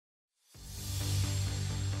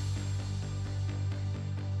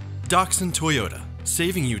Doxon Toyota,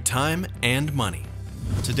 saving you time and money.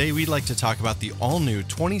 Today we'd like to talk about the all-new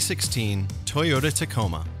 2016 Toyota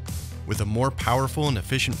Tacoma. With a more powerful and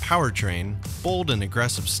efficient powertrain, bold and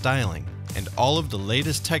aggressive styling, and all of the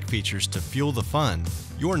latest tech features to fuel the fun,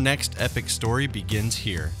 your next epic story begins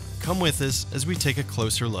here. Come with us as we take a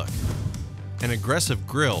closer look. An aggressive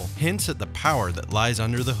grille hints at the power that lies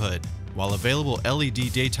under the hood, while available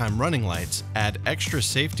LED daytime running lights add extra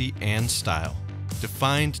safety and style.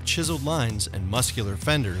 Defined, chiseled lines and muscular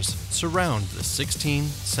fenders surround the 16,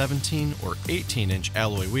 17, or 18-inch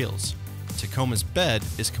alloy wheels. Tacoma's bed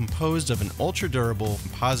is composed of an ultra-durable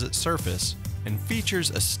composite surface and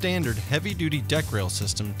features a standard heavy-duty deck rail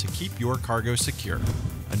system to keep your cargo secure.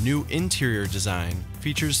 A new interior design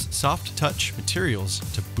features soft-touch materials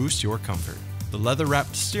to boost your comfort. The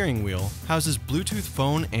leather-wrapped steering wheel houses Bluetooth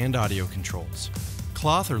phone and audio controls.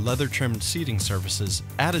 Cloth or leather-trimmed seating surfaces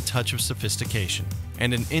add a touch of sophistication,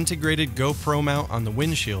 and an integrated GoPro mount on the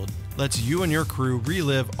windshield lets you and your crew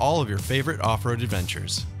relive all of your favorite off-road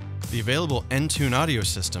adventures. The available N-Tune audio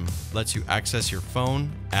system lets you access your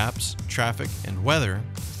phone, apps, traffic, and weather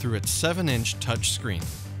through its 7-inch touchscreen,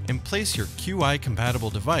 and place your QI-compatible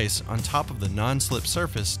device on top of the non-slip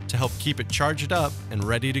surface to help keep it charged up and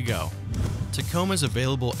ready to go. Tacoma's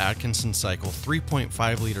available Atkinson Cycle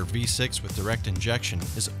 3.5-liter V6 with direct injection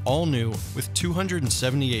is all new with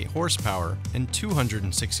 278 horsepower and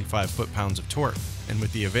 265 foot-pounds of torque. And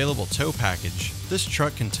with the available tow package, this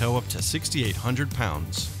truck can tow up to 6,800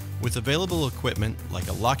 pounds. With available equipment like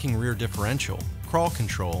a locking rear differential, crawl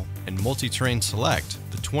control, and multi-terrain select,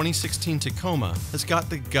 the 2016 Tacoma has got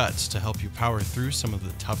the guts to help you power through some of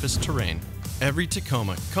the toughest terrain. Every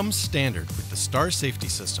Tacoma comes standard with the Star Safety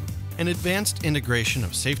System, an advanced integration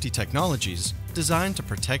of safety technologies designed to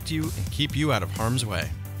protect you and keep you out of harm's way.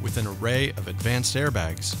 With an array of advanced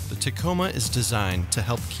airbags, the Tacoma is designed to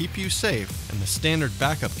help keep you safe, and the standard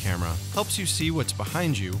backup camera helps you see what's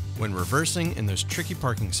behind you when reversing in those tricky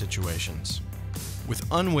parking situations. With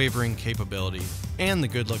unwavering capability and the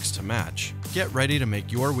good looks to match, get ready to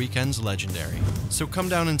make your weekends legendary. So come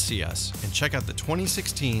down and see us and check out the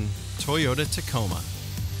 2016 Toyota Tacoma.